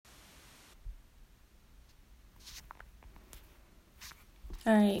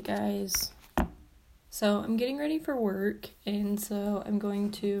Alright, guys. So I'm getting ready for work, and so I'm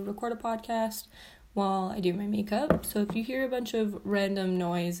going to record a podcast while I do my makeup. So if you hear a bunch of random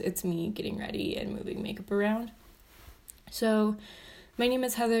noise, it's me getting ready and moving makeup around. So my name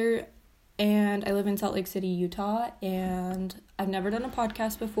is Heather, and I live in Salt Lake City, Utah, and I've never done a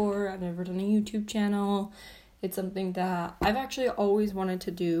podcast before. I've never done a YouTube channel. It's something that I've actually always wanted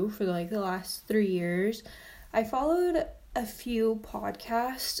to do for the last 3 years. I followed a few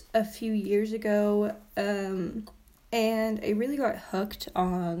podcasts a few years ago, and I really got hooked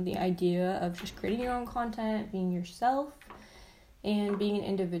on the idea of just creating your own content, being yourself, and being an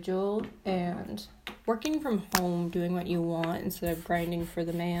individual, and working from home, doing what you want instead of grinding for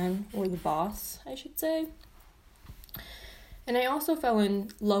the man, or the boss, I should say. And I also fell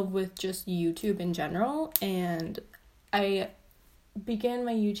in love with just YouTube in general, and I began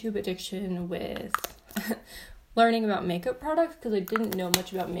my YouTube addiction with learning about makeup products, because I didn't know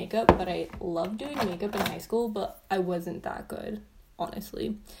much about makeup, but I loved doing makeup in high school, but I wasn't that good,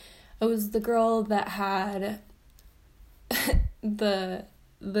 honestly. I was the girl that had the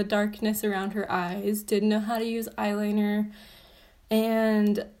darkness around her eyes, didn't know how to use eyeliner,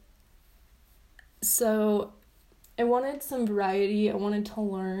 and so I wanted some variety, I wanted to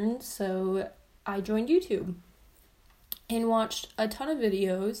learn, so I joined YouTube and watched a ton of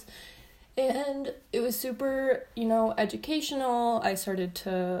videos. And it was super, educational. I started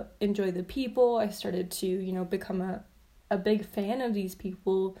to enjoy the people. I started to, become a big fan of these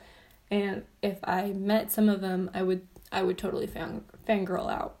people. And if I met some of them, I would totally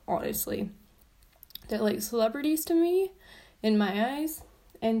fangirl out, honestly. They're like celebrities to me, in my eyes.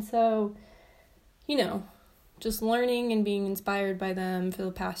 And so, just learning and being inspired by them for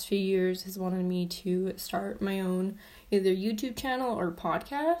the past few years has wanted me to start my own either YouTube channel or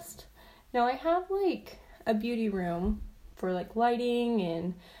podcast. Now, I have, a beauty room for, lighting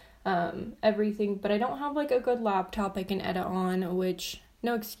and everything, but I don't have, a good laptop I can edit on, which,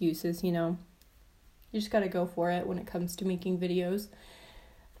 no excuses, You just gotta go for it when it comes to making videos.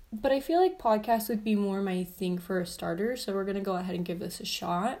 But I feel like podcasts would be more my thing for a starter, so we're gonna go ahead and give this a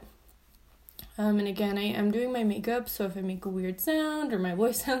shot. And again, I am doing my makeup, so if I make a weird sound or my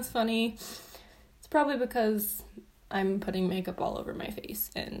voice sounds funny, it's probably because I'm putting makeup all over my face,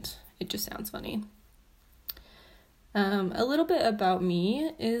 and it just sounds funny. A little bit about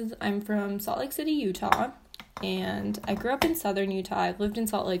me is I'm from Salt Lake City, Utah, and I grew up in southern Utah. I've lived in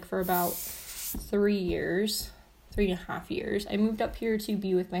Salt Lake for about 3.5 years. I moved up here to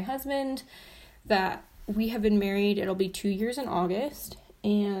be with my husband, that we have been married. It'll be 2 years in August,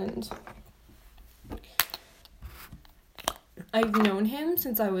 and I've known him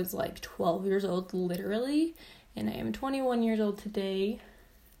since I was 12 years old, literally, and I am 21 years old today.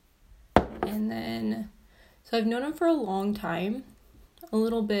 And then, so I've known him for a long time. A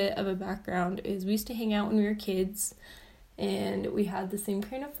little bit of a background is we used to hang out when we were kids, and we had the same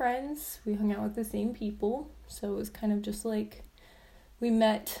kind of friends. We hung out with the same people, so it was kind of just we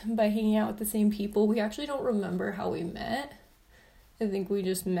met by hanging out with the same people. We actually don't remember how we met. I think we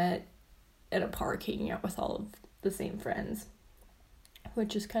just met at a park hanging out with all of the same friends,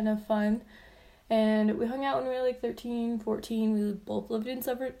 which is kind of fun. And we hung out when we were 13, 14. We both lived in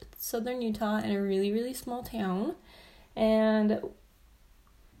southern Utah in a really, really small town. And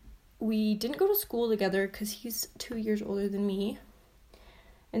we didn't go to school together because he's 2 years older than me.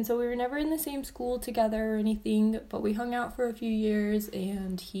 And so we were never in the same school together or anything, but we hung out for a few years,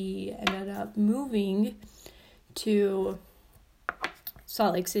 and he ended up moving to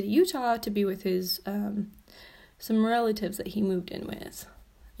Salt Lake City, Utah to be with his some relatives that he moved in with.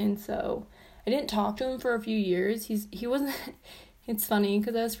 And so I didn't talk to him for a few years. He wasn't, it's funny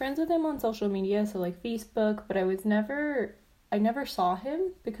because I was friends with him on social media, so Facebook, but I never saw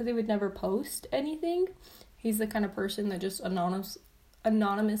him because he would never post anything. He's the kind of person that just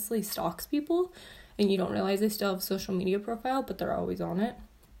anonymously stalks people, and you don't realize they still have a social media profile, but they're always on it.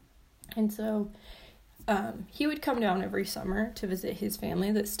 And so he would come down every summer to visit his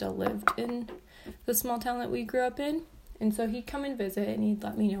family that still lived in the small town that we grew up in. And so he'd come and visit, and he'd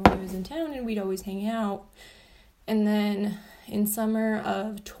let me know when he was in town, and we'd always hang out. And then in summer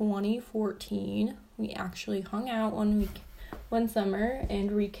of 2014, we actually hung out one summer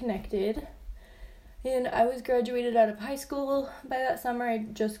and reconnected. And I was graduated out of high school by that summer. I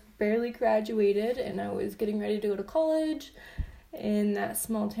just barely graduated, and I was getting ready to go to college in that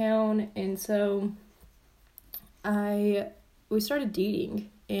small town. And so we started dating,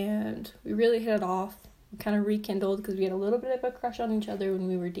 and we really hit it off. Kind of rekindled because we had a little bit of a crush on each other when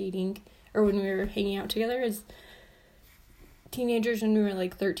we were dating, or when we were hanging out together as teenagers when we were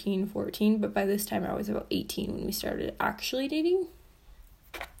 13, 14, but by this time I was about 18 when we started actually dating.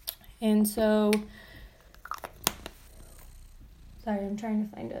 And so, sorry, I'm trying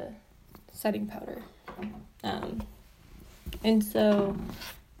to find a setting powder. And so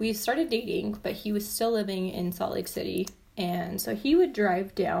we started dating, but he was still living in Salt Lake City. And so he would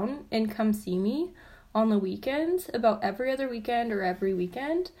drive down and come see me on the weekends, about every other weekend or every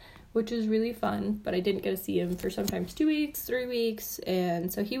weekend, which was really fun. But I didn't get to see him for sometimes 2 weeks, 3 weeks.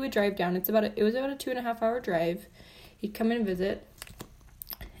 And so he would drive down. It was about a 2.5 hour drive. He'd come and visit.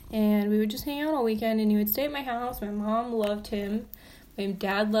 And we would just hang out all weekend, and he would stay at my house. My mom loved him. My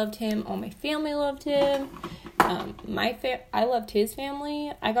dad loved him. All my family loved him. I loved his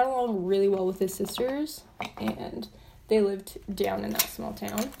family. I got along really well with his sisters, and they lived down in that small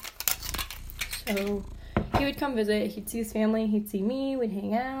town. So he would come visit. He'd see his family. He'd see me. We'd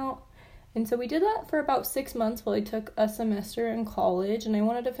hang out. And so we did that for about 6 months while I took a semester in college, and I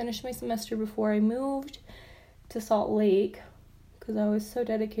wanted to finish my semester before I moved to Salt Lake, because I was so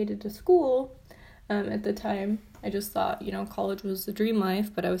dedicated to school at the time. I just thought, college was the dream life,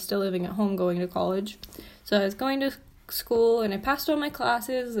 but I was still living at home going to college. So I was going to school, and I passed all my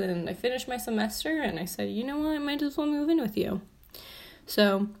classes, and I finished my semester, and I said, you know what, I might as well move in with you.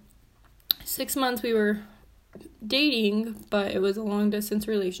 So 6 months we were dating, but it was a long-distance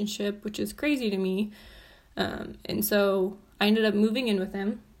relationship, which is crazy to me. And so I ended up moving in with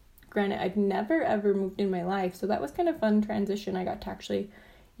him. Granted, I've never ever moved in my life, so that was kind of fun transition. I got to actually,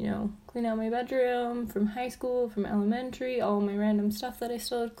 clean out my bedroom from high school, from elementary, all my random stuff that I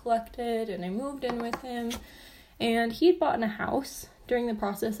still had collected, and I moved in with him. And he had bought a house during the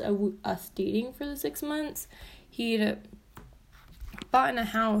process of us dating for the 6 months. He'd bought a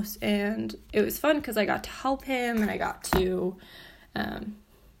house, and it was fun because I got to help him, and I got to,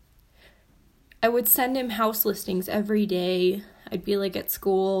 I would send him house listings every day. I'd be at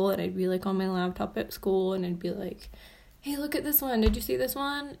school, and I'd be on my laptop at school, and I'd be hey, look at this one. Did you see this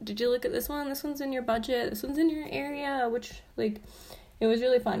one? Did you look at this one? This one's in your budget. This one's in your area, which it was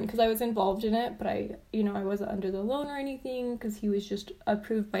really fun because I was involved in it, but I wasn't under the loan or anything because he was just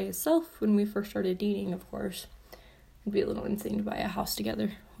approved by himself when we first started dating, of course. It'd be a little insane to buy a house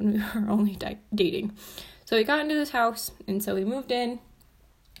together when we were only dating. So we got into this house, and so we moved in.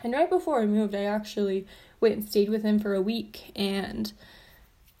 And right before I moved, I actually went and stayed with him for a week, and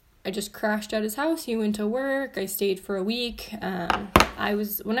I just crashed at his house. He went to work. I stayed for a week. When I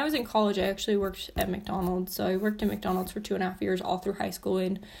was in college, I actually worked at McDonald's. So I worked at McDonald's for 2.5 years, all through high school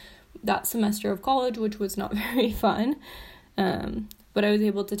and that semester of college, which was not very fun. But I was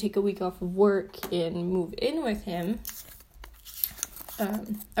able to take a week off of work and move in with him.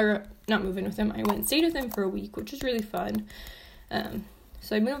 Or not move in with him. I went and stayed with him for a week, which was really fun.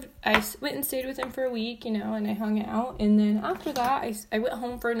 So I went and stayed with him for a week, and I hung out. And then after that, I went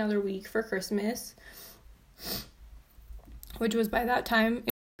home for another week for Christmas, which was by that time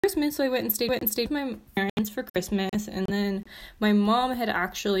Christmas. So I went and stayed with my parents for Christmas. And then my mom had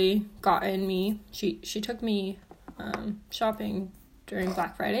actually gotten me, she took me shopping during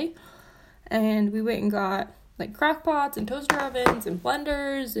Black Friday. And we went and got crock pots and toaster ovens and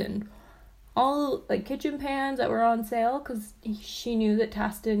blenders and all kitchen pans that were on sale, because she knew that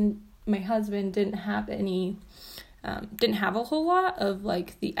Taston, my husband, didn't have a whole lot of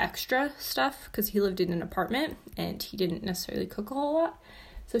the extra stuff because he lived in an apartment and he didn't necessarily cook a whole lot.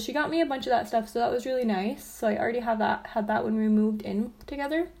 So she got me a bunch of that stuff, so that was really nice. So I already had that when we moved in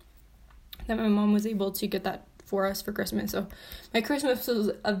together. Then my mom was able to get that for us for Christmas. So my Christmas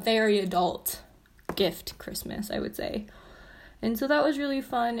was a very adult gift Christmas, I would say. And so that was really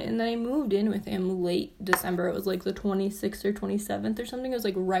fun. And then I moved in with him late December. It was the 26th or 27th or something. It was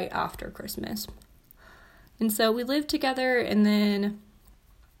right after Christmas. And so we lived together, and then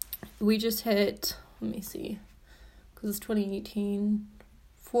we just hit, let me see, because it's 2018,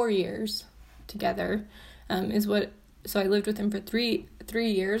 4 years together so I lived with him for three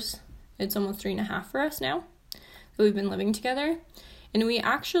years. It's almost 3.5 for us now. So we've been living together. And we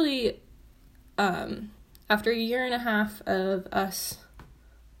actually, after 1.5 years of us,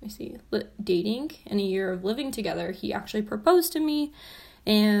 dating and a year of living together, he actually proposed to me,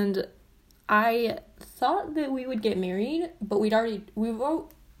 and I thought that we would get married, but we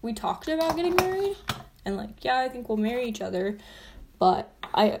talked about getting married, and I think we'll marry each other, but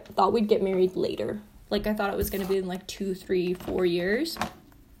I thought we'd get married later. I thought it was going to be in 2, 3, 4 years,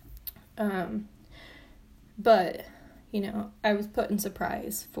 but, I was put in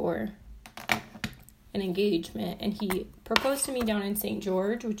surprise for an engagement, and he proposed to me down in St.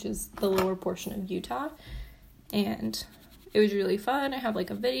 George, which is the lower portion of Utah, and it was really fun. I have a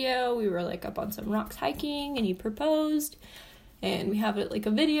video. We were up on some rocks hiking, and he proposed, and we have it a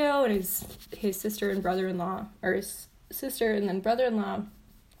video, and his sister and brother-in-law, or his sister and then brother-in-law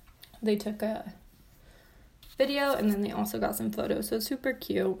they took a video, and then they also got some photos, so it's super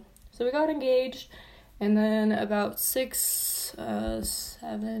cute. So we got engaged, and then about 8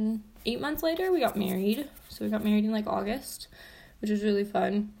 months later, we got married. So we got married in like August, which was really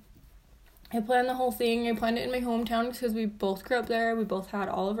fun. I planned the whole thing. I planned it in my hometown because we both grew up there. We both had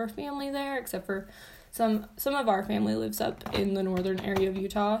all of our family there, except for some of our family lives up in the northern area of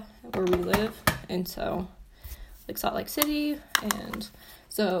Utah where we live, and so like Salt Lake City, and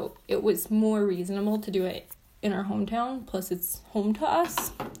so it was more reasonable to do it in our hometown, plus it's home to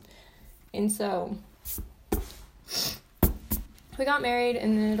us. And so we got married,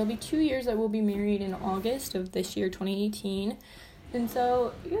 and then it'll be 2 years that we'll be married in August of this year, 2018. And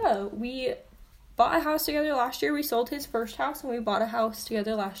so, yeah, we bought a house together last year. We sold his first house, and we bought a house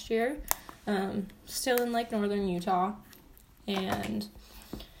together last year, still in, like, northern Utah. And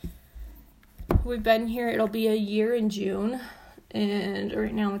we've been here. It'll be a year in June, and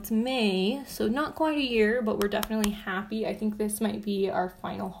right now it's May, so not quite a year, but we're definitely happy. I think this might be our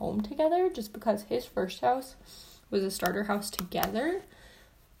final home together, just because his first house was a starter house together,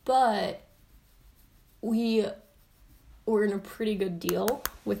 but we were in a pretty good deal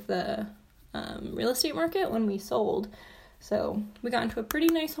with the real estate market when we sold, so we got into a pretty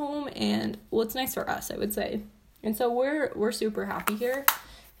nice home, and well, it's nice for us, I would say, and so we're super happy here,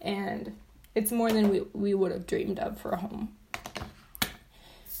 and it's more than we would have dreamed of for a home.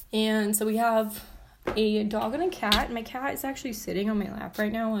 And so we have a dog and a cat. My cat is actually sitting on my lap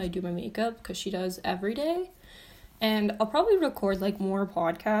right now while I do my makeup, because she does every day. And I'll probably record like more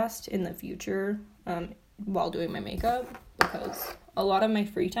podcasts in the future while doing my makeup, because a lot of my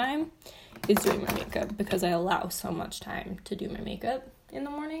free time is doing my makeup, because I allow so much time to do my makeup in the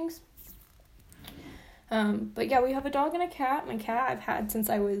mornings. But yeah, we have a dog and a cat. My cat I've had since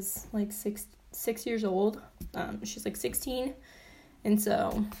I was like six years old. She's like 16. And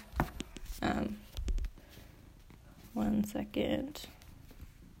so, one second.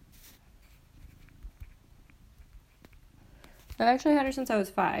 I've actually had her since I was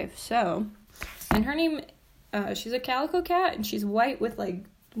 5, so, and her name, she's a calico cat, and she's white with, like,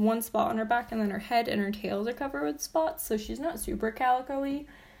 one spot on her back, and then her head and her tails are covered with spots, so she's not super calico-y,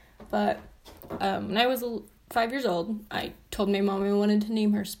 but, when I was 5 years old, I told my mom I wanted to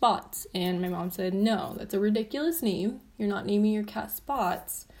name her Spots, and my mom said, no, that's a ridiculous name, you're not naming your cat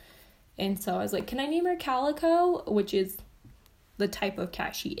Spots, and so I was like, can I name her Calico, which is the type of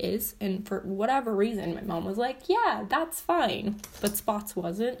cat she is, and for whatever reason, my mom was like, yeah, that's fine, but Spots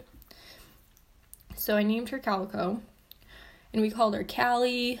wasn't, so I named her Calico, and we called her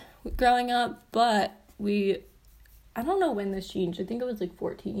Callie growing up, but I don't know when this changed, I think it was like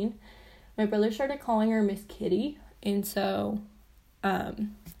 14, my brother started calling her Miss Kitty, and so,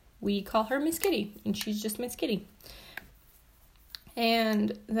 we call her Miss Kitty, and she's just Miss Kitty.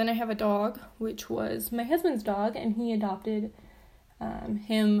 And then I have a dog, which was my husband's dog, and he adopted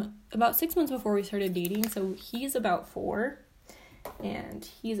him about 6 months before we started dating, so he's about 4, and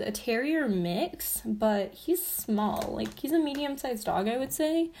he's a terrier mix, but he's small, like, he's a medium-sized dog, I would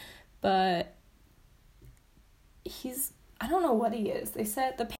say, but I don't know what he is.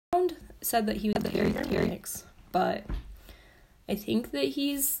 The pound said that he was a terrier mix, but I think that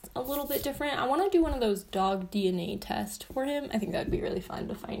he's a little bit different. I want to do one of those dog DNA tests for him. I think that'd be really fun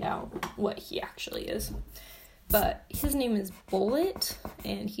to find out what he actually is. But his name is Bullet,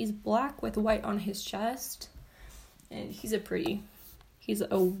 and he's black with white on his chest. And he's a really,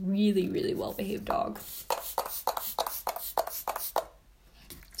 really well-behaved dog.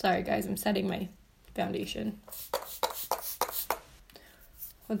 Sorry, guys, I'm setting my foundation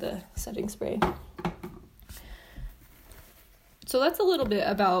with the setting spray. So that's a little bit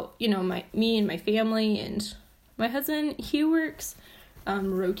about, me and my family, and my husband, he works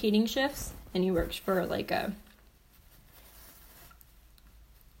rotating shifts, and he works for like an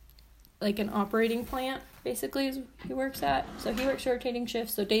operating plant, basically, is he works at. So he works rotating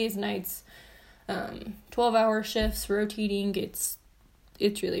shifts, so days, nights, 12-hour shifts, rotating. It's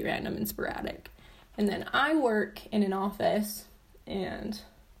really random and sporadic. And then I work in an office, and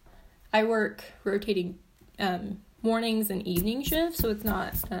I work rotating mornings and evening shifts, so it's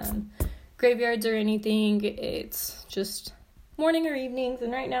not graveyards or anything, it's just morning or evenings,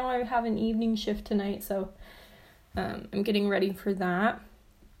 and right now I have an evening shift tonight, so I'm getting ready for that,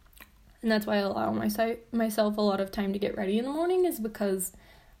 and that's why I allow myself a lot of time to get ready in the morning, is because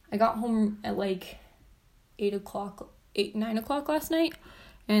I got home at like 9 o'clock last night,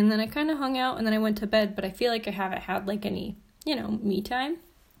 and then I kind of hung out, and then I went to bed, but I feel like I haven't had like any, me time,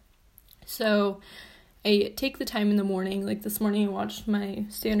 so I take the time in the morning. Like this morning I watched my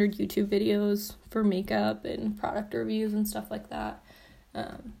standard YouTube videos for makeup and product reviews and stuff like that.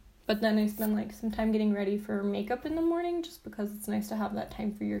 But then I spend like some time getting ready for makeup in the morning just because it's nice to have that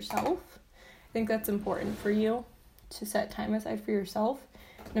time for yourself. I think that's important for you to set time aside for yourself.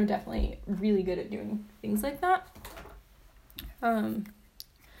 And I'm definitely really good at doing things like that. I'm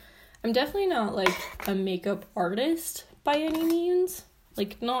definitely not like a makeup artist by any means.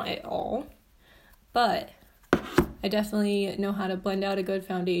 Like, not at all. But I definitely know how to blend out a good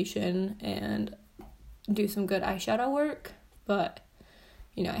foundation and do some good eyeshadow work. But,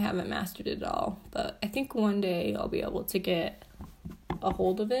 you know, I haven't mastered it all. But I think one day I'll be able to get a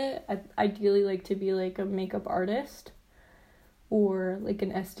hold of it. I'd ideally like to be like a makeup artist or like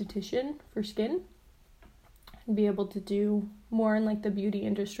an esthetician for skin and be able to do more in like the beauty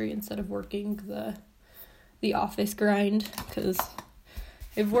industry instead of working the office grind, because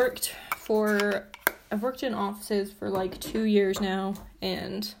I've worked in offices for like 2 years now,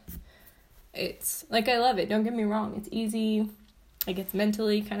 and it's like, I love it, don't get me wrong, it's easy, like it's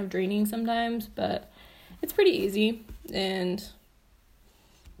mentally kind of draining sometimes, but it's pretty easy and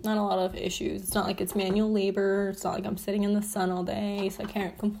not a lot of issues. It's not like it's manual labor, it's not like I'm sitting in the sun all day, so I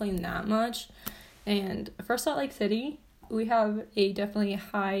can't complain that much. And for Salt Lake City, we have a definitely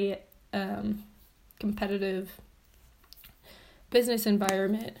high competitive business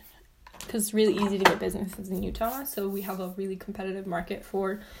environment, because it's really easy to get businesses in Utah, so we have a really competitive market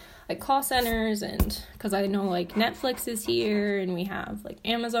for like call centers, and because I know like Netflix is here, and we have like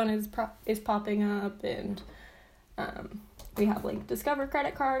Amazon is popping up, and we have like Discover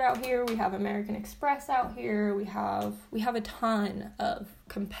credit card out here, we have American Express out here, we have a ton of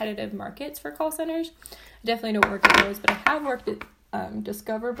competitive markets for call centers. I definitely don't work at those, but I have worked at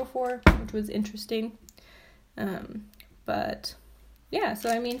Discover before, which was interesting. But yeah, so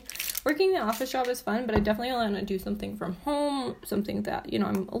I mean, working the office job is fun, but I definitely want to do something from home, something that, you know,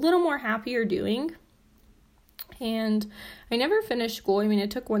 I'm a little more happier doing. And I never finished school. I mean, it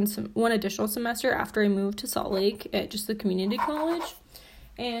took one additional semester after I moved to Salt Lake at just the community college.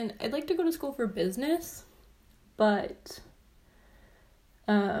 And I'd like to go to school for business, but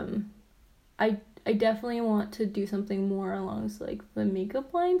I definitely want to do something more along like the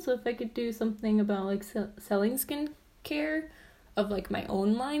makeup line. So if I could do something about like selling skincare of like my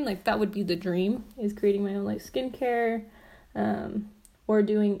own line, like that would be the dream, is creating my own like skincare, or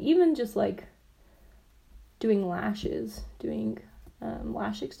doing even just like doing lashes, doing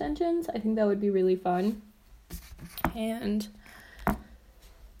lash extensions. I think that would be really fun.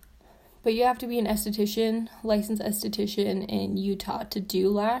 But you have to be an esthetician, licensed esthetician in Utah to do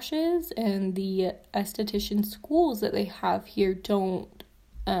lashes, and the esthetician schools that they have here don't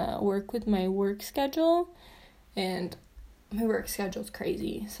work with my work schedule, and my work schedule's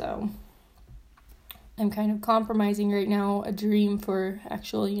crazy, so I'm kind of compromising right now a dream for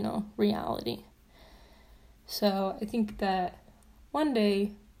actual, you know, reality. So I think that one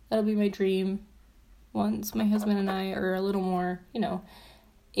day that'll be my dream once my husband and I are a little more, you know,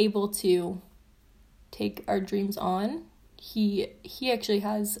 able to take our dreams on. He actually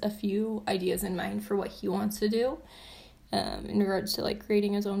has a few ideas in mind for what he wants to do in regards to like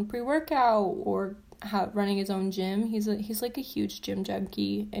creating his own pre-workout or running his own gym. He's like a huge gym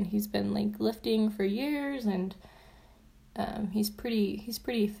junkie, and he's been like lifting for years, and he's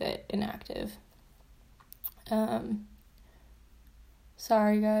pretty fit and active.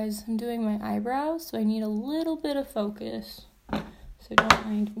 Sorry guys, I'm doing my eyebrows, so I need a little bit of focus, so don't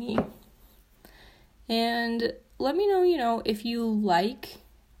mind me. And let me know, you know, if you like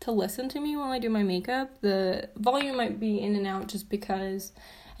to listen to me while I do my makeup. The volume might be in and out just because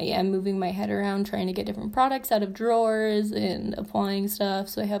I am moving my head around trying to get different products out of drawers and applying stuff,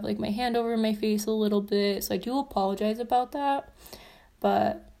 so I have like my hand over my face a little bit, so I do apologize about that.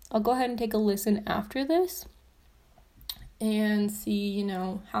 But I'll go ahead and take a listen after this and see, you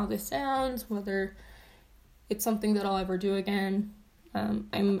know, how this sounds, whether it's something that I'll ever do again.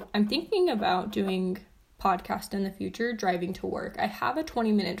 I'm thinking about doing podcast in the future, driving to work. I have a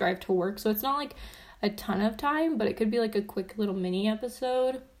 20-minute drive to work, so it's not like a ton of time, but it could be like a quick little mini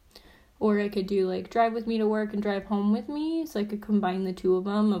episode, or I could do like drive with me to work and drive home with me, so I could combine the two of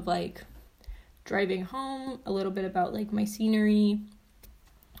them, of like driving home, a little bit about like my scenery,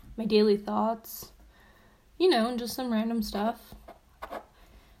 my daily thoughts, you know, and just some random stuff.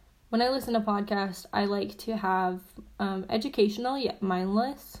 When I listen to podcasts, I like to have educational yet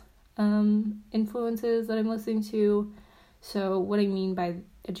mindless influences that I'm listening to. So what I mean by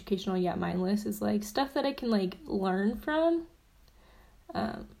educational yet mindless is like stuff that I can like learn from,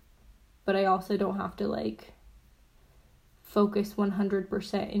 but I also don't have to like focus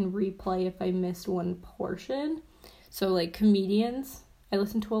 100% in replay if I missed one portion. So like comedians, I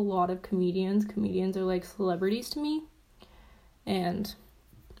listen to a lot of comedians. Comedians are like celebrities to me, and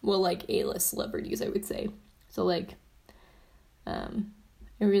like A-list celebrities, I would say. So like, I'm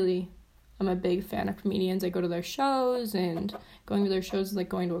a big fan of comedians. I go to their shows, and going to their shows is like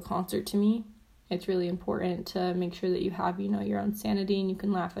going to a concert to me. It's really important to make sure that you have, your own sanity and you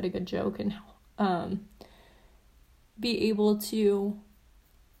can laugh at a good joke and be able to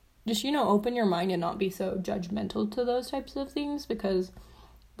just, open your mind and not be so judgmental to those types of things, because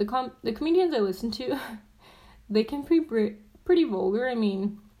the comedians I listen to, they can be pretty vulgar. I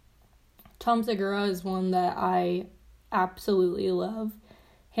mean, Tom Segura is one that I absolutely love.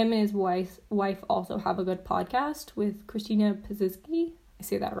 Him and his wife also have a good podcast with Christina Pazsitzky. I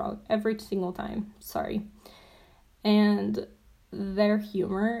say that wrong every single time. Sorry. And their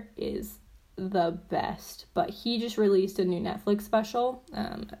humor is the best. But he just released a new Netflix special,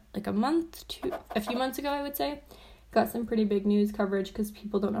 like a few months ago, I would say. Got some pretty big news coverage because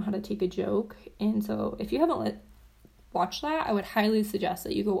people don't know how to take a joke. And so if you haven't watched that, I would highly suggest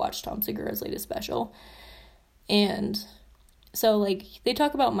that you go watch Tom Segura's latest special. And so, like, they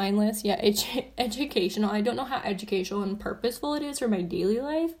talk about mindless, educational. I don't know how educational and purposeful it is for my daily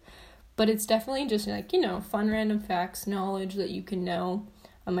life, but it's definitely just, like, fun random facts, knowledge that you can know.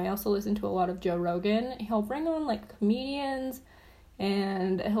 I also listen to a lot of Joe Rogan. He'll bring on, like, comedians,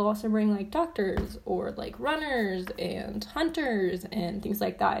 and he'll also bring, like, doctors or, like, runners and hunters and things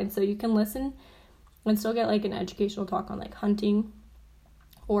like that. And so you can listen and still get, like, an educational talk on, like, hunting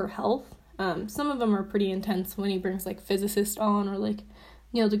or health. Some of them are pretty intense when he brings, like, physicists on, or, like,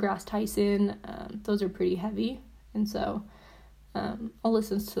 Neil deGrasse Tyson. Those are pretty heavy. And so I'll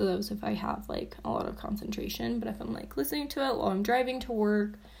listen to those if I have, like, a lot of concentration. But if I'm, like, listening to it while I'm driving to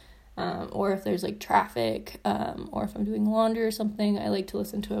work, or if there's, like, traffic, or if I'm doing laundry or something, I like to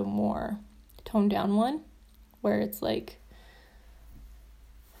listen to a more toned down one where it's, like,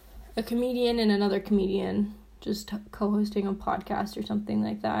 a comedian and another comedian just co-hosting a podcast or something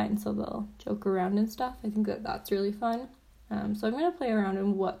like that, and so they'll joke around and stuff. I think that's really fun. So I'm going to play around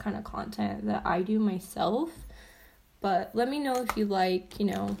in what kind of content that I do myself, but let me know if you like,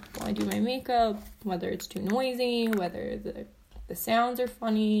 when I do my makeup, whether it's too noisy, whether the sounds are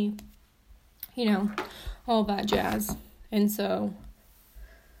funny, all that jazz. And so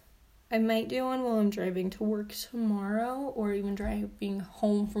I might do one while I'm driving to work tomorrow, or even driving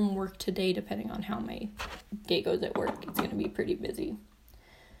home from work today, depending on how my day goes at work. It's going to be pretty busy.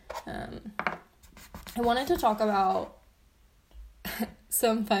 I wanted to talk about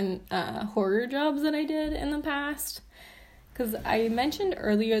some fun horror jobs that I did in the past, because I mentioned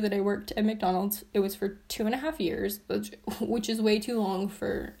earlier that I worked at McDonald's. It was for 2.5 years, which is way too long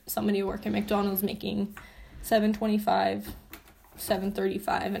for somebody to work at McDonald's making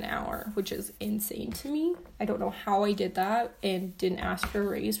 $7.35 an hour, which is insane to me. I don't know how I did that and didn't ask for a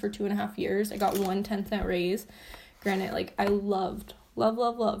raise for 2.5 years. I got 1 10-cent raise. Granted, like, I loved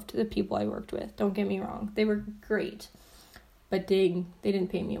the people I worked with. Don't get me wrong. They were great. But they didn't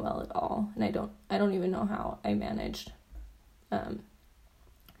pay me well at all. And I don't even know how I managed.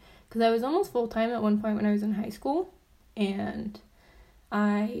 Because I was almost full-time at one point when I was in high school. And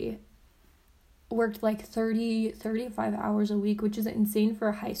I worked like 35 hours a week, which is insane for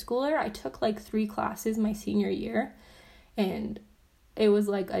a high schooler. I took like 3 classes my senior year, and it was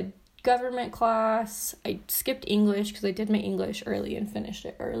like a government class. I skipped English because I did my English early and finished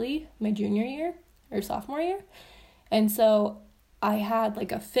it early my junior year or sophomore year. And so I had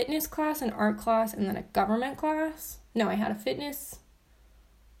like a fitness class, an art class, and then a government class. No, I had a fitness,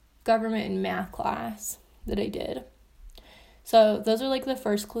 government, and math class that I did. So those are like the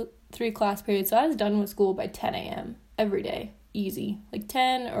first 3 class periods. So I was done with school by 10 a.m. every day. Easy. Like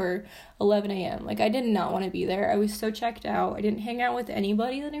 10 or 11 a.m. Like, I did not want to be there. I was so checked out. I didn't hang out with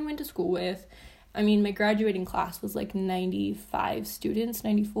anybody that I went to school with. I mean, my graduating class was like 95 students,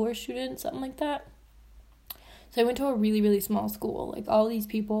 94 students, something like that. So I went to a really, really small school. Like, all these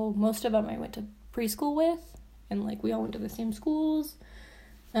people, most of them I went to preschool with. And, like, we all went to the same schools.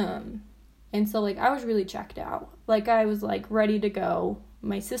 And so, like, I was really checked out. Like, I was, like, ready to go.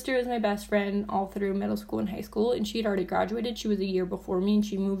 My sister was my best friend all through middle school and high school, and she had already graduated. She was a year before me, and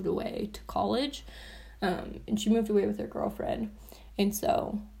she moved away to college. And she moved away with her girlfriend. And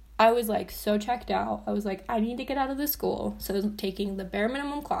so I was, like, so checked out. I was like, I need to get out of this school. So I was taking the bare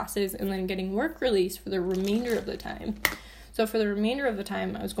minimum classes and then getting work release for the remainder of the time. So for the remainder of the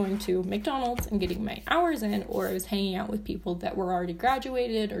time, I was going to McDonald's and getting my hours in, or I was hanging out with people that were already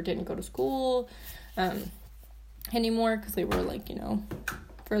graduated or didn't go to school anymore, because they were, like,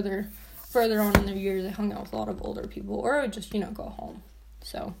 further on in their years. I hung out with a lot of older people, or I would just, go home.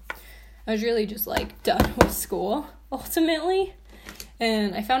 So I was really just, like, done with school, ultimately.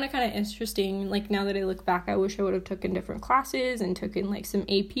 And I found it kind of interesting. Like, now that I look back, I wish I would have taken different classes and taken like some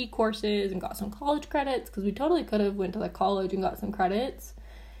AP courses and got some college credits, because we totally could have went to like college and got some credits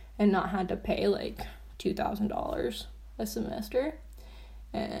and not had to pay like $2,000 a semester.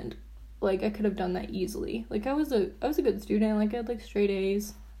 And like, I could have done that easily. Like, I was a good student. Like, I had like straight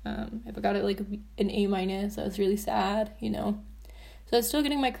A's. If I got it like an A-, I was really sad, you know. So I was still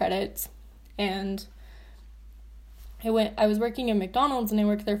getting my credits, and I was working at McDonald's, and I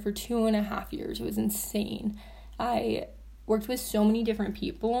worked there for 2.5 years. It was insane. I worked with so many different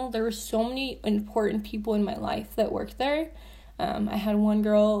people. There were so many important people in my life that worked there. I had one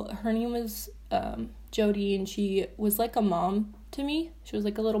girl, her name was Jody, and she was like a mom to me. She was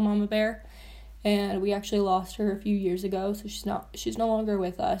like a little mama bear, and we actually lost her a few years ago, so she's no longer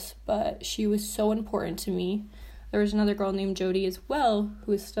with us, but she was so important to me. There was another girl named Jody as well,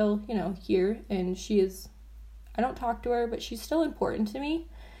 who is still, you know, here, and I don't talk to her, but she's still important to me.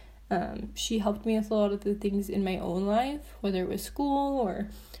 She helped me with a lot of the things in my own life, whether it was school or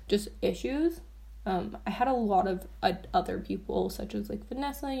just issues. I had a lot of other people, such as like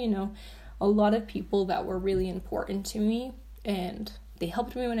Vanessa, you know, a lot of people that were really important to me, and they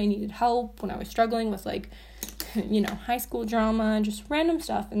helped me when I needed help, when I was struggling with like, you know, high school drama and just random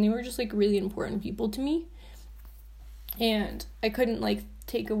stuff, and they were just like really important people to me. And I couldn't like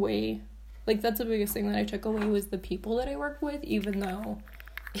take away, like, that's the biggest thing that I took away, was the people that I worked with, even though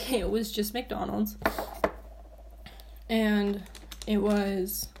it was just McDonald's. And it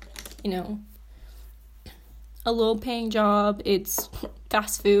was, you know, a low-paying job. It's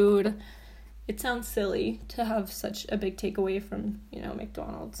fast food. It sounds silly to have such a big takeaway from, you know,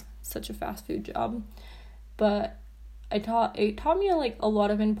 McDonald's. Such a fast food job. But it taught me like a lot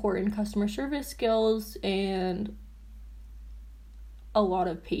of important customer service skills and a lot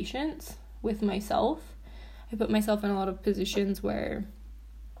of patience with myself. I put myself in a lot of positions where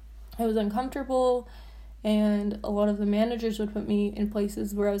I was uncomfortable, and a lot of the managers would put me in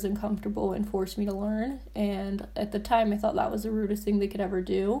places where I was uncomfortable and force me to learn. And at the time, I thought that was the rudest thing they could ever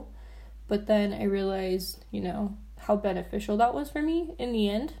do. But then I realized, you know, how beneficial that was for me in the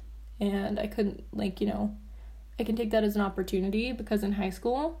end. And I couldn't, like, you know, I can take that as an opportunity, because in high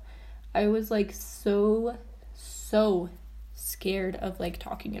school, I was like so scared of like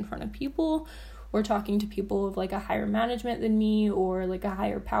talking in front of people, or talking to people of like a higher management than me, or like a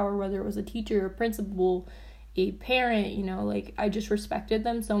higher power, whether it was a teacher, a principal, a parent, you know. Like, I just respected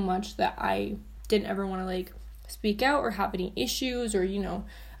them so much that I didn't ever want to like speak out or have any issues, or, you know,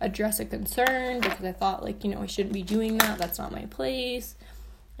 address a concern, because I thought like, you know, I shouldn't be doing that. That's not my place.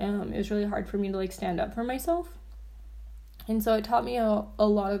 It was really hard for me to like stand up for myself. And so it taught me a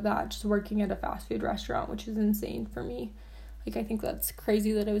lot of that, just working at a fast food restaurant, which is insane for me. Like, I think that's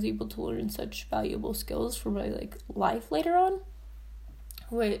crazy that I was able to learn such valuable skills for my, like, life later on.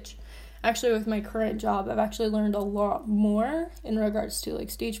 Which, actually, with my current job, I've actually learned a lot more in regards to,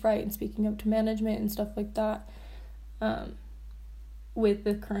 like, stage fright and speaking up to management and stuff like that. With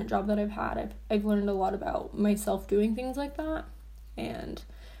the current job that I've had, I've learned a lot about myself doing things like that. And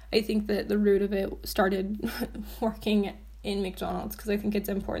I think that the root of it started working in McDonald's, because I think it's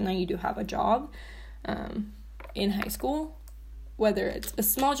important that you do have a job in high school. Whether it's a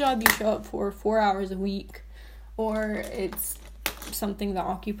small job you show up for 4 hours a week, or it's something that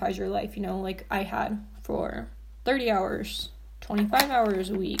occupies your life, you know, like I had for 30 hours, 25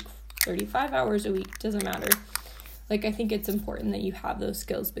 hours a week, 35 hours a week, doesn't matter. Like, I think it's important that you have those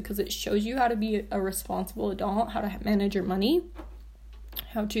skills, because it shows you how to be a responsible adult, how to manage your money,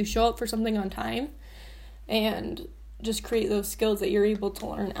 how to show up for something on time, and just create those skills that you're able to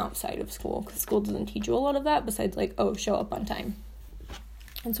learn outside of school, because school doesn't teach you a lot of that besides like, oh, show up on time.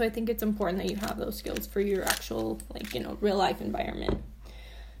 And so I think it's important that you have those skills for your actual, like, you know, real life environment.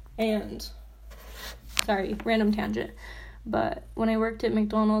 And sorry, random tangent, but when I worked at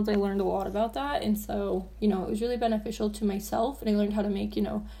McDonald's, I learned a lot about that. And so, you know, it was really beneficial to myself, and I learned how to make, you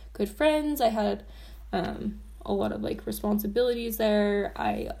know, good friends. I had a lot of like responsibilities there.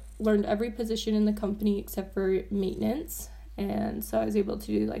 I learned every position in the company except for maintenance, and so I was able to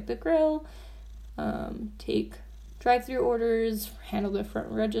do like the grill, take drive-through orders, handle the front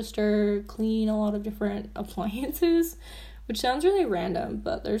register, clean a lot of different appliances, which sounds really random,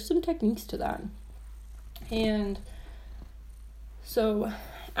 but there's some techniques to that. And so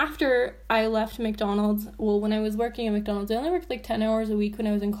after I left McDonald's, well, when I was working at McDonald's, I only worked like 10 hours a week when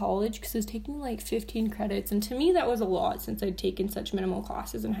I was in college, because I was taking like 15 credits, and to me that was a lot since I'd taken such minimal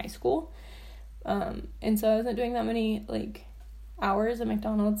classes in high school. And so I wasn't doing that many like hours at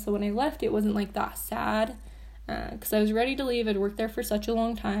McDonald's, so when I left, it wasn't like that sad, because I was ready to leave. I'd worked there for such a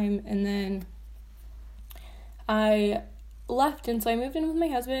long time, and then I left, and so I moved in with my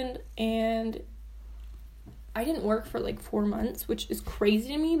husband, and I didn't work for like 4 months, which is crazy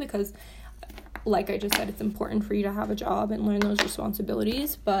to me because, like I just said, it's important for you to have a job and learn those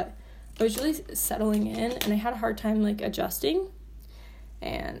responsibilities, but I was really settling in, and I had a hard time like adjusting,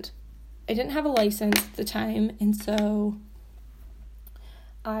 and I didn't have a license at the time, and so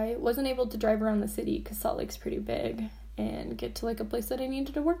I wasn't able to drive around the city because Salt Lake's pretty big and get to like a place that I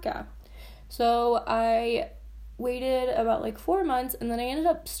needed to work at. So I waited about like 4 months, and then I ended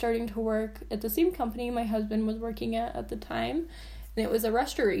up starting to work at the same company my husband was working at the time, and it was a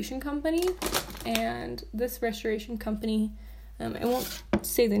restoration company. And this restoration company, I won't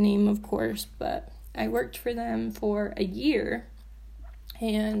say the name, of course, but I worked for them for a year,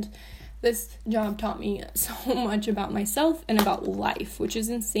 and this job taught me so much about myself and about life, which is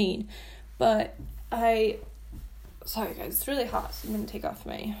insane. But sorry guys, it's really hot, so I'm gonna take off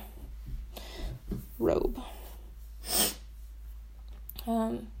my robe.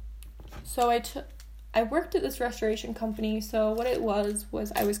 So I worked at this restoration company. So what it was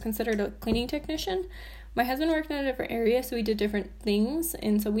I was considered a cleaning technician. My husband worked in a different area, so we did different things,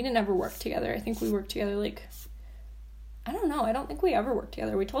 and so we didn't ever work together. I think we worked together like, I don't know, I don't think we ever worked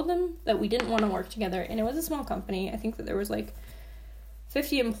together. We told them that we didn't want to work together, and it was a small company. I think that there was like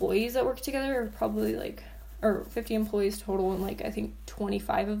 50 employees that worked together, or probably like, or 50 employees total, and like I think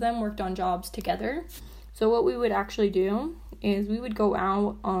 25 of them worked on jobs together. So what we would actually do is we would go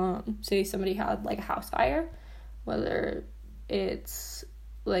out, say somebody had like a house fire, whether it's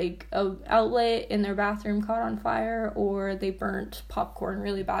like a outlet in their bathroom caught on fire, or they burnt popcorn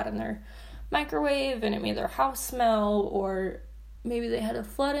really bad in their microwave and it made their house smell, or maybe they had a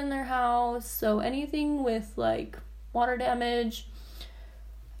flood in their house. So anything with like water damage,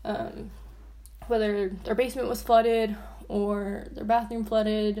 whether their basement was flooded or their bathroom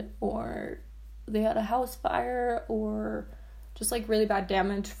flooded, or they had a house fire, or just like really bad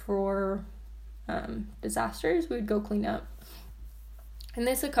damage for disasters, we would go clean up. And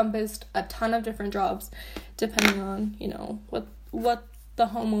this encompassed a ton of different jobs depending on, you know, what the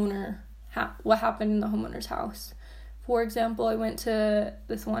homeowner what happened in the homeowner's house. For example, I went to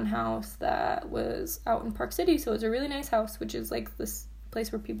this one house that was out in Park City, so it was a really nice house, which is like this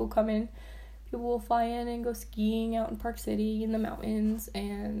place where people come in. People will fly in and go skiing out in Park City in the mountains,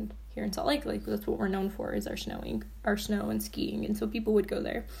 and here in Salt Lake, like that's what we're known for is our snow and skiing, and so people would go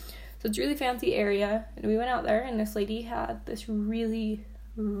there. So it's a really fancy area, and we went out there, and this lady had this really,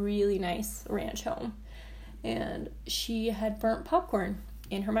 really nice ranch home, and she had burnt popcorn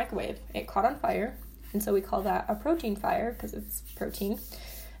in her microwave. It caught on fire, and so we call that a protein fire because it's protein,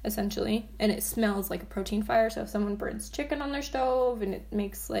 essentially, and it smells like a protein fire. So if someone burns chicken on their stove and it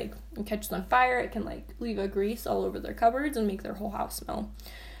makes like, it catches on fire, it can like leave a grease all over their cupboards and make their whole house smell.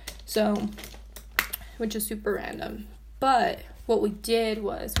 So, which is super random. But what we did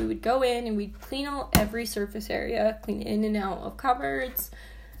was we would go in and we'd clean out every surface area, clean in and out of cupboards,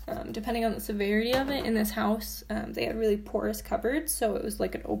 depending on the severity of it. In this house, they had really porous cupboards, so it was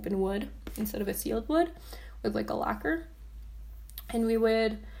like an open wood instead of a sealed wood with like a lacquer. And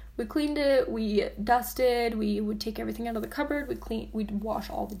we cleaned it, we dusted, we would take everything out of the cupboard, we'd wash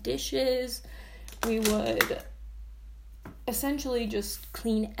all the dishes, we would essentially just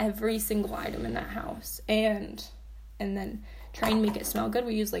clean every single item in that house, and then try and make it smell good.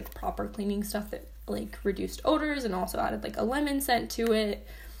 We used like proper cleaning stuff that like reduced odors and also added like a lemon scent to it.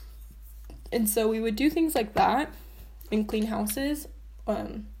 And so we would do things like that and clean houses.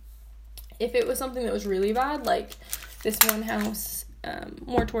 If it was something that was really bad, like this one house,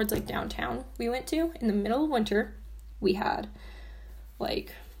 more towards like downtown we went to, in the middle of winter, we had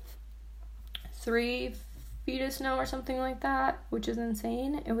like 3 feet of snow or something like that, which is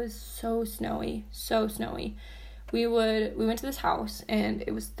insane. It was so snowy. We went to this house, and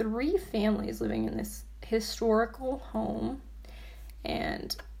it was 3 families living in this historical home,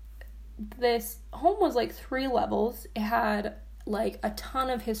 and this home was like 3 levels. It had like a ton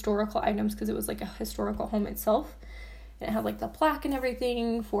of historical items because it was like a historical home itself, and it had like the plaque and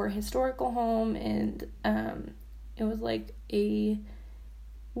everything for a historical home, and it was like a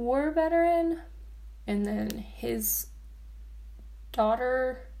war veteran, and then his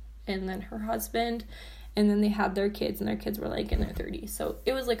daughter, and then her husband, and then they had their kids, and their kids were like in their 30s. So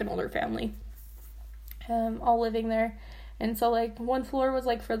it was like an older family, all living there. And so like one floor was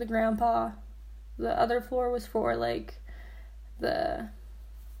like for the grandpa, the other floor was for like the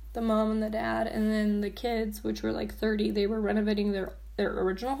mom and the dad, and then the kids, which were like 30, they were renovating their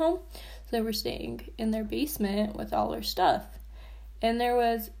original home, so they were staying in their basement with all their stuff. And there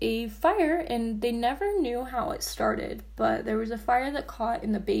was a fire, and they never knew how it started, but there was a fire that caught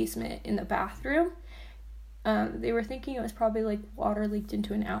in the basement in the bathroom, They were thinking it was probably like water leaked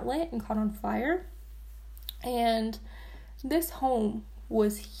into an outlet and caught on fire. And this home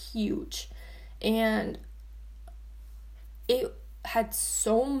was huge, and it had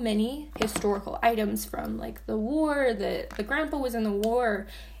so many historical items from like the war. The grandpa was in the war.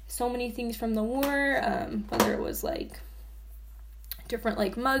 So many things from the war, whether it was like different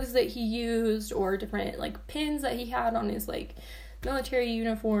like mugs that he used or different like pins that he had on his like military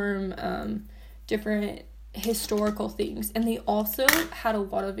uniform, different historical things. And they also had a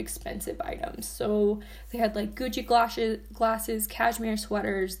lot of expensive items. So they had like Gucci glasses, cashmere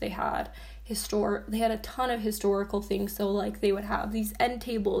sweaters. They had a ton of historical things. So like they would have these end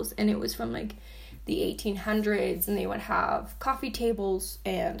tables, and it was from like the 1800s, and they would have coffee tables,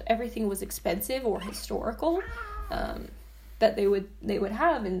 and everything was expensive or historical, that they would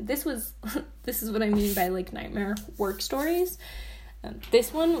have. And this is what I mean by like nightmare work stories.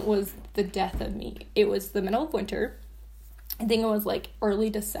 This one was the death of me. It was the middle of winter. I think it was like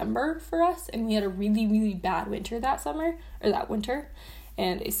early December for us, and we had a really, really bad winter that winter,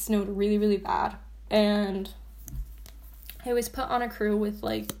 and it snowed really, really bad. And I was put on a crew with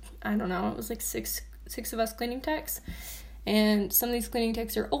like, I don't know, it was like six of us cleaning techs, and some of these cleaning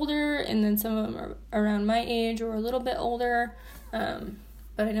techs are older, and then some of them are around my age or a little bit older,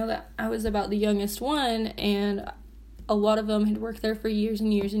 but I know that I was about the youngest one, and a lot of them had worked there for years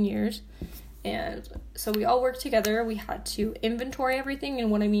and years and years. And so we all worked together. We had to inventory everything, and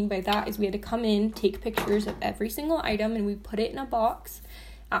what I mean by that is we had to come in, take pictures of every single item, and we put it in a box.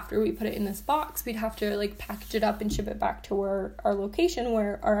 After we put it in this box, we'd have to like package it up and ship it back to our location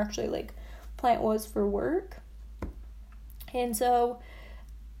where our actually like plant was for work. And so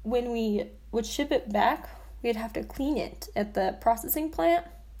when we would ship it back, we'd have to clean it at the processing plant.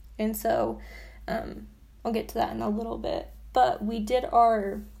 And so I'll get to that in a little bit. But we did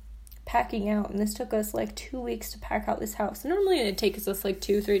our packing out, and this took us like 2 weeks to pack out this house. And normally it takes us like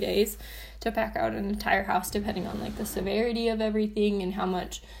 2-3 days to pack out an entire house, depending on like the severity of everything and how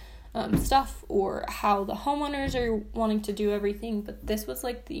much stuff or how the homeowners are wanting to do everything. But this was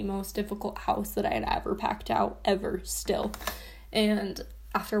like the most difficult house that I had ever packed out ever still. And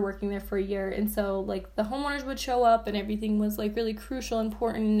after working there for a year, and so like the homeowners would show up, and everything was like really crucial,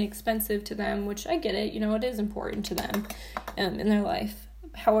 important, and expensive to them, which I get it, it is important to them in their life.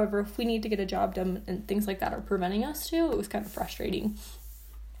 However, if we need to get a job done and things like that are preventing us to, it was kind of frustrating.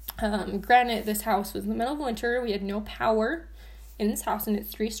 Granted, this house was in the middle of winter. We had no power in this house, and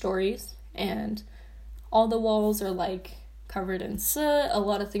it's 3 stories, and all the walls are like covered in soot. A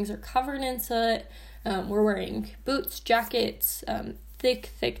lot of things are covered in soot. We're wearing boots, jackets,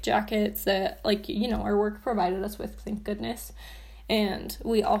 thick jackets that our work provided us with, thank goodness. And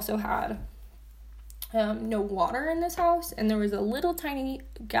we also had no water in this house, and there was a little tiny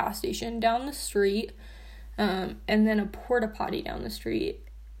gas station down the street, and then a porta potty down the street.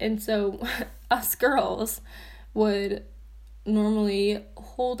 And so us girls would normally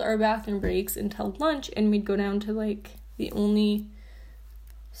hold our bathroom breaks until lunch, and we'd go down to like the only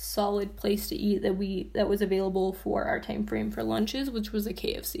solid place to eat that was available for our time frame for lunches, which was a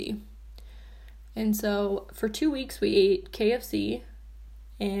KFC. And so for 2 weeks we ate KFC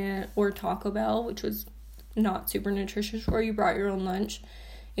or Taco Bell, which was not super nutritious, or you brought your own lunch.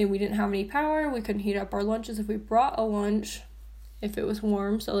 And we didn't have any power. We couldn't heat up our lunches if we brought a lunch if it was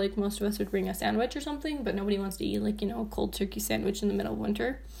warm. So like most of us would bring a sandwich or something, but nobody wants to eat like a cold turkey sandwich in the middle of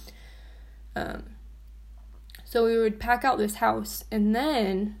winter. So we would pack out this house, and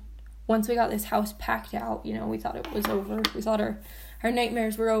then once we got this house packed out, we thought it was over. We thought our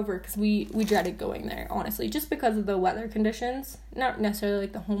nightmares were over, because we dreaded going there, honestly, just because of the weather conditions. Not necessarily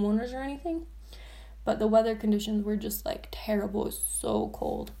like the homeowners or anything, but the weather conditions were just like terrible. It was so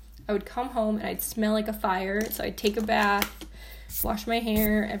cold. I would come home and I'd smell like a fire, so I'd take a bath, wash my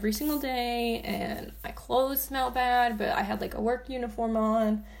hair every single day, and my clothes smelled bad, but I had like a work uniform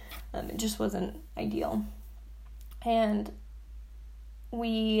on. It just wasn't ideal. And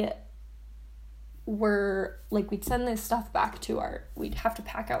we were like, we'd send this stuff back to we'd have to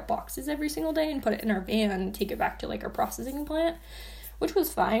pack out boxes every single day and put it in our van and take it back to like our processing plant, which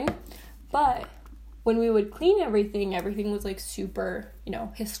was fine. But when we would clean everything was like super,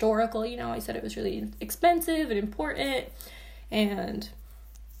 historical. I said it was really expensive and important. And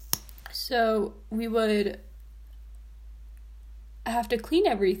so we would have to clean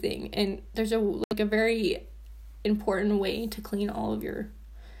everything. And there's a very important way to clean all of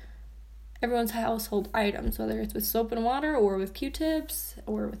everyone's household items, whether it's with soap and water or with Q-tips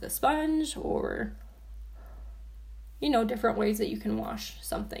or with a sponge or different ways that you can wash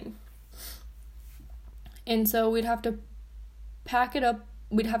something. And so we'd have to pack it up.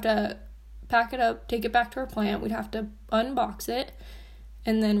 We'd have to pack it up, take it back to our plant. We'd have to unbox it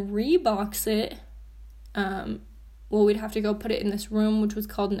and then rebox it. We'd have to go put it in this room, which was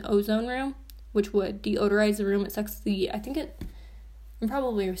called an ozone room, which would deodorize the room. It sucks I'm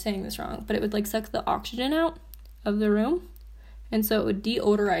probably saying this wrong, but it would like suck the oxygen out of the room. And so it would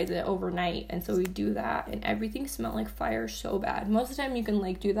deodorize it overnight. And so we do that, and everything smelled like fire so bad. Most of the time you can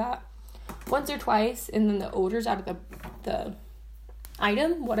like do that once or twice, and then the odor's out of the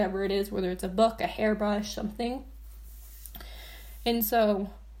item, whatever it is, whether it's a book, a hairbrush, something. And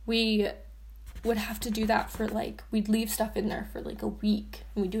so we would have to do that for like, we'd leave stuff in there for like a week,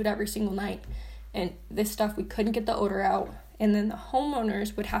 and we do it every single night. And this stuff, we couldn't get the odor out. And then the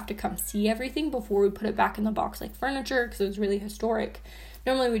homeowners would have to come see everything before we put it back in the box like furniture, because it was really historic.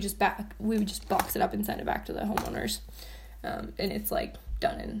 Normally we would just box it up and send it back to the homeowners. And it's like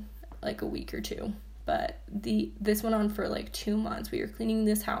done in like a week or two. But this went on for like 2 months. We were cleaning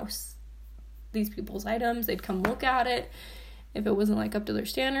this house, these people's items. They'd come look at it. If it wasn't like up to their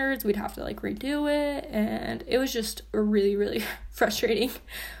standards, we'd have to like redo it. And it was just a really, really frustrating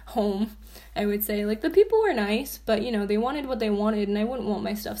home, I would say. Like, the people were nice, but you know, they wanted what they wanted, and I wouldn't want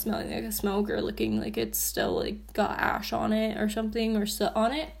my stuff smelling like a smoke or looking like it's still like got ash on it or something, or soot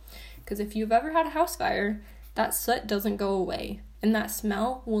on it. Because if you've ever had a house fire, that soot doesn't go away, and that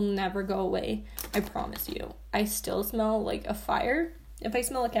smell will never go away. I promise you. I still smell like a fire. If I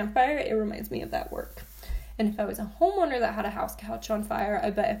smell a campfire, it reminds me of that work. And if I was a homeowner that had a house couch on fire, I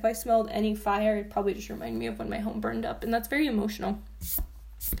bet if I smelled any fire, it'd probably just remind me of when my home burned up. And that's very emotional.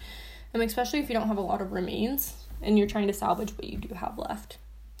 Especially if you don't have a lot of remains and you're trying to salvage what you do have left.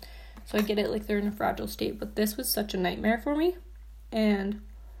 So I get it, like, they're in a fragile state, but this was such a nightmare for me. And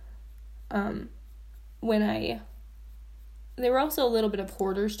they were also a little bit of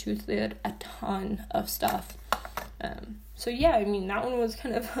hoarders too, so they had a ton of stuff. So yeah, I mean, that one was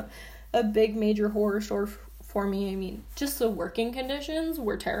kind of a big major horror story for me. I mean, just the working conditions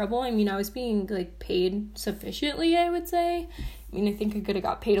were terrible. I mean, I was being like paid sufficiently, I would say. I mean, I think I could have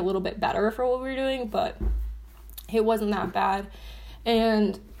got paid a little bit better for what we were doing, but it wasn't that bad.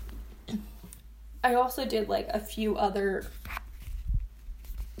 And I also did like a few other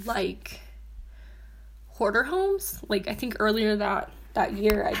like hoarder homes. Like, I think earlier that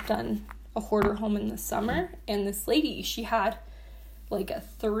year I'd done a hoarder home in the summer, and this lady, she had like a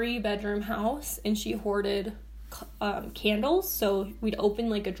 3-bedroom house, and she hoarded candles. So we'd open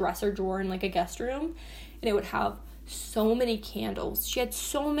like a dresser drawer in like a guest room, and it would have so many candles. She had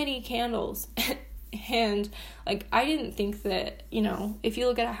so many candles. And like, I didn't think that, you know, if you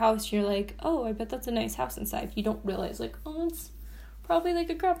look at a house, you're like, oh, I bet that's a nice house inside. You don't realize like, oh, it's probably like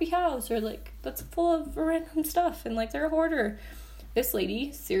a crappy house, or like that's full of random stuff, and like they're a hoarder. This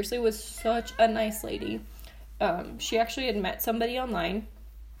lady seriously was such a nice lady. She actually had met somebody online.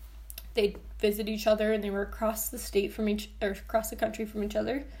 They'd visit each other, and they were across the state across the country from each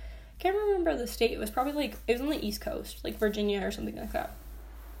other. Can't remember the state. It was probably like, it was on the East Coast, like Virginia or something like that.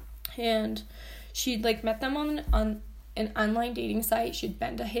 And she'd like met them on an online dating site. She'd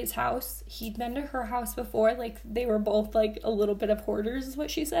been to his house. He'd been to her house before. Like, they were both like a little bit of hoarders, is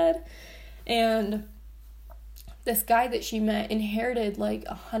what she said. And this guy that she met inherited like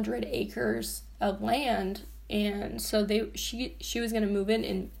 100 acres of land. And so she was going to move in,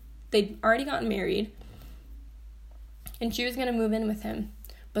 and they'd already gotten married, and she was going to move in with him,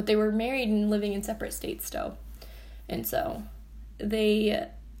 but they were married and living in separate states still. And so they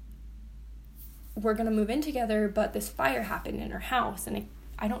were going to move in together, but this fire happened in her house, and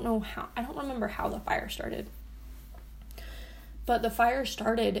I don't remember how the fire started, but the fire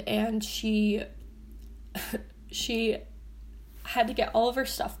started, and she had to get all of her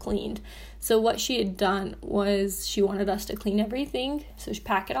stuff cleaned. So what she had done was, she wanted us to clean everything, so she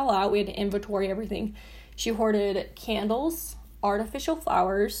packed it all out. We had to inventory everything. She hoarded candles, artificial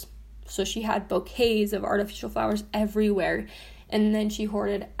flowers, so she had bouquets of artificial flowers everywhere. And then she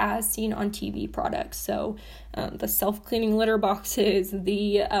hoarded as seen on TV products, so the self-cleaning litter boxes,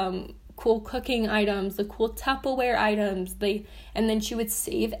 the cool cooking items, the cool Tupperware items, and then she would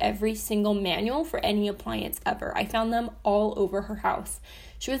save every single manual for any appliance ever. I found them all over her house.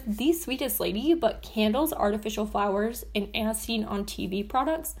 She was the sweetest lady, but candles, artificial flowers, and as seen on TV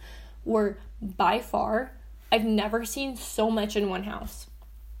products were by far, I've never seen so much in one house.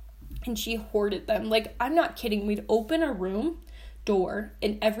 And she hoarded them. Like, I'm not kidding. We'd open a room door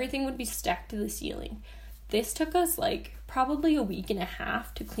and everything would be stacked to the ceiling. This took us like probably a week and a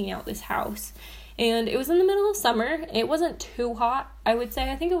half to clean out this house. And it was in the middle of summer. It wasn't too hot, I would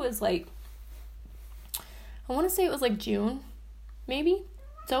say. I think it was like, I want to say it was like June, maybe.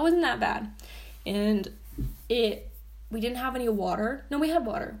 So it wasn't that bad. And it we didn't have any water. No, we had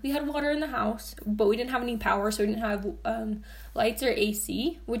water. We had water in the house, but we didn't have any power, so we didn't have lights or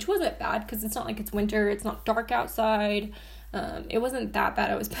AC, which wasn't bad because it's not like it's winter. It's not dark outside. It wasn't that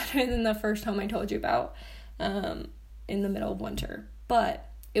bad. It was better than the first home I told you about in the middle of winter. But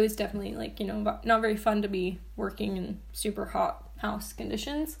it was definitely, like, you know, not very fun to be working in super hot house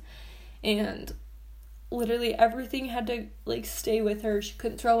conditions. And literally everything had to, like, stay with her. She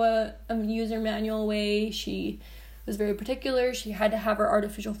couldn't throw a user manual away. She was very particular. She had to have her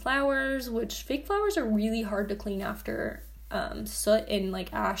artificial flowers, which fake flowers are really hard to clean after soot and,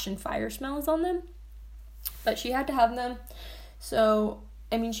 like, ash and fire smells on them. But she had to have them. So,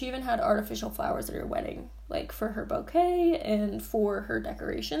 I mean, she even had artificial flowers at her wedding, like, for her bouquet and for her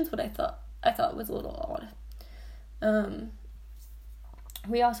decorations, what I thought was a little odd.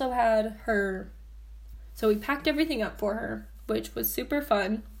 We also had her, so we packed everything up for her, which was super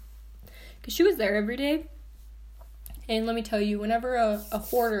fun, because she was there every day. And let me tell you, whenever a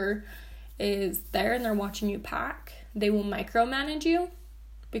hoarder is there and they're watching you pack, they will micromanage you,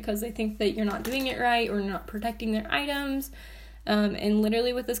 because they think that you're not doing it right or not protecting their items. And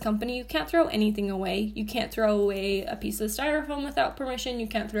literally with this company, you can't throw anything away. You can't throw away a piece of styrofoam without permission. You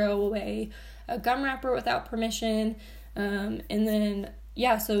can't throw away a gum wrapper without permission. And then,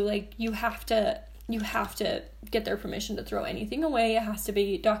 yeah, so, like, you have to get their permission to throw anything away. It has to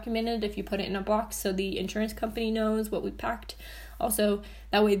be documented if you put it in a box, so the insurance company knows what we packed. Also,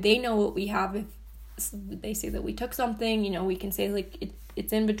 that way they know what we have. If they say that we took something, you know, we can say, like,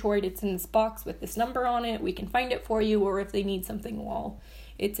 it's inventoried, it's in this box with this number on it, we can find it for you. Or if they need something while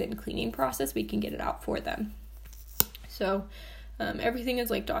it's in cleaning process, we can get it out for them. So everything is,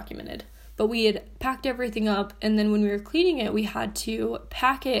 like, documented. But we had packed everything up, and then when we were cleaning it, we had to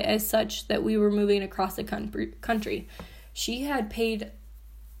pack it as such that we were moving across the country. She had paid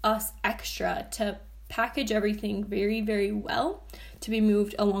us extra to package everything very, very well to be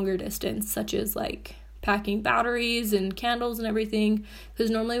moved a longer distance, such as, like, packing batteries and candles and everything, because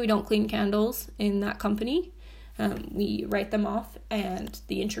normally we don't clean candles in that company. We write them off, and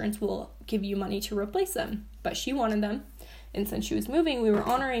the insurance will give you money to replace them. But she wanted them, and since she was moving, we were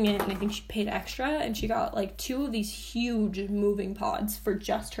honoring it, and I think she paid extra, and she got, like, 2 of these huge moving pods for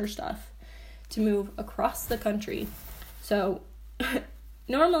just her stuff to move across the country. So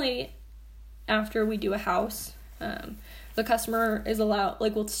normally after we do a house, the customer is allowed,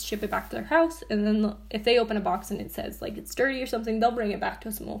 like, we'll ship it back to their house, and then if they open a box and it says, like, it's dirty or something, they'll bring it back to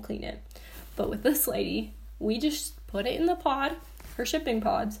us and we'll clean it. But with this lady, we just put it in the pod, her shipping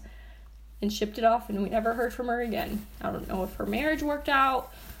pods, and shipped it off, and we never heard from her again. I don't know if her marriage worked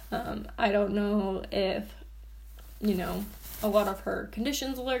out. I don't know if, you know, a lot of her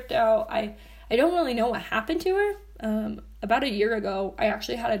conditions worked out. I don't really know what happened to her. About a year ago, I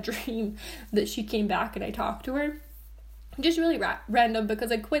actually had a dream that she came back and I talked to her. Just really random,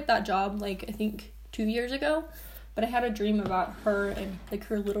 because I quit that job, like, I think 2 years ago. But I had a dream about her and, like,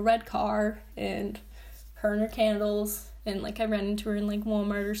 her little red car and her and her candles. And, like, I ran into her in, like,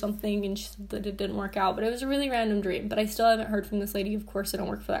 Walmart or something, and she said that it didn't work out. But it was a really random dream. But I still haven't heard from this lady. Of course, I don't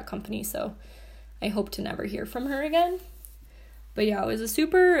work for that company, so I hope to never hear from her again. But yeah, it was a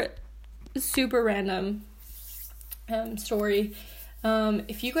super, super random story.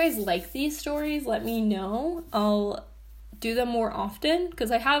 If you guys like these stories, let me know. I'll do them more often,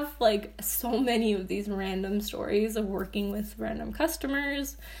 because I have, like, so many of these random stories of working with random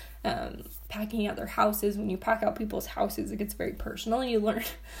customers, packing out their houses. When you pack out people's houses, it gets very personal. You learn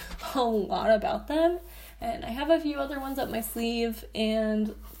a lot about them. And I have a few other ones up my sleeve,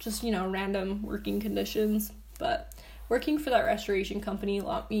 and just, you know, random working conditions. But working for that restoration company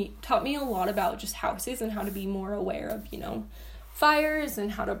taught me a lot about just houses and how to be more aware of, you know, fires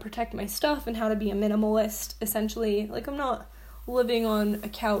and how to protect my stuff and how to be a minimalist, essentially. Like, I'm not living on a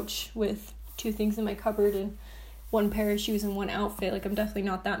couch with 2 things in my cupboard and 1 pair of shoes and 1 outfit. Like, I'm definitely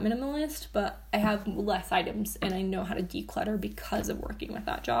not that minimalist, but I have less items and I know how to declutter because of working with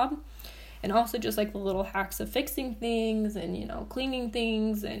that job. And also just, like, the little hacks of fixing things and, you know, cleaning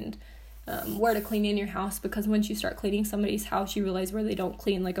things and where to clean in your house, because once you start cleaning somebody's house, you realize where they don't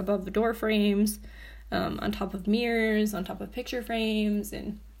clean, like, above the door frames, on top of mirrors, on top of picture frames,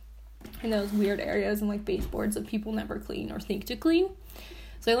 and in those weird areas and, like, baseboards that people never clean or think to clean.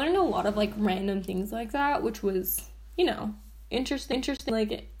 So I learned a lot of, like, random things like that, which was, you know, interesting.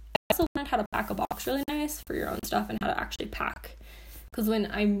 Like, I also learned how to pack a box really nice for your own stuff and how to actually pack. Because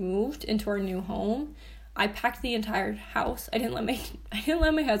when I moved into our new home, I packed the entire house. I didn't let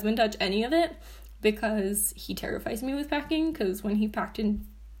my husband touch any of it, because he terrifies me with packing. Because when he packed and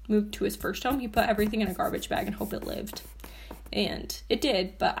moved to his first home, he put everything in a garbage bag and hoped it lived. And it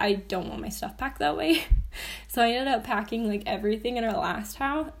did, but I don't want my stuff packed that way. So I ended up packing like everything in our last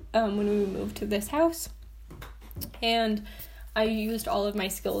house when we moved to this house. And I used all of my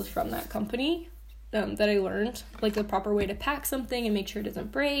skills from that company that I learned, like the proper way to pack something and make sure it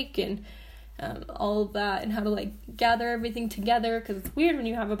doesn't break, and all of that, and how to like gather everything together, because it's weird when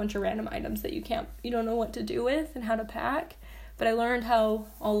you have a bunch of random items that you don't know what to do with and how to pack. But I learned all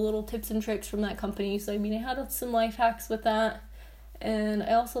the little tips and tricks from that company. So I mean, I had some life hacks with that, and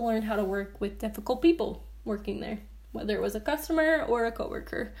I also learned how to work with difficult people working there, whether it was a customer or a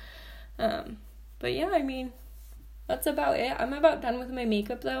coworker. But yeah, I mean, that's about it. I'm about done with my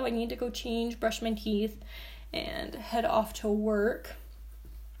makeup though. I need to go change, brush my teeth, and head off to work.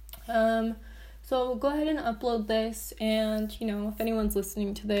 So go ahead and upload this, and if anyone's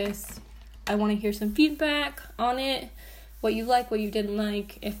listening to this, I want to hear some feedback on it, what you like, what you didn't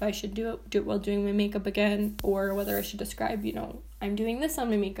like, if I should do it while doing my makeup again, or whether I should describe, I'm doing this on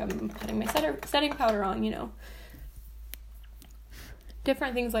my makeup, I'm putting my setting powder on,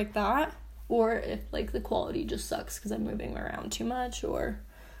 different things like that, or if like the quality just sucks because I'm moving around too much, or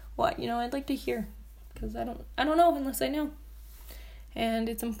what, I'd like to hear, because I don't know unless I know. And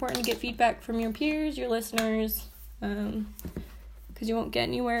it's important to get feedback from your peers, your listeners, because you won't get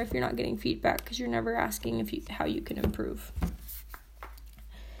anywhere if you're not getting feedback, because you're never asking how you can improve.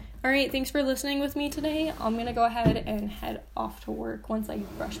 All right, thanks for listening with me today. I'm going to go ahead and head off to work once I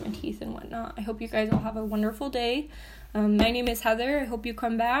brush my teeth and whatnot. I hope you guys all have a wonderful day. My name is Heather. I hope you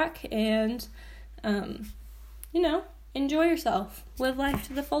come back and, enjoy yourself. Live life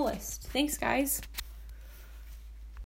to the fullest. Thanks, guys.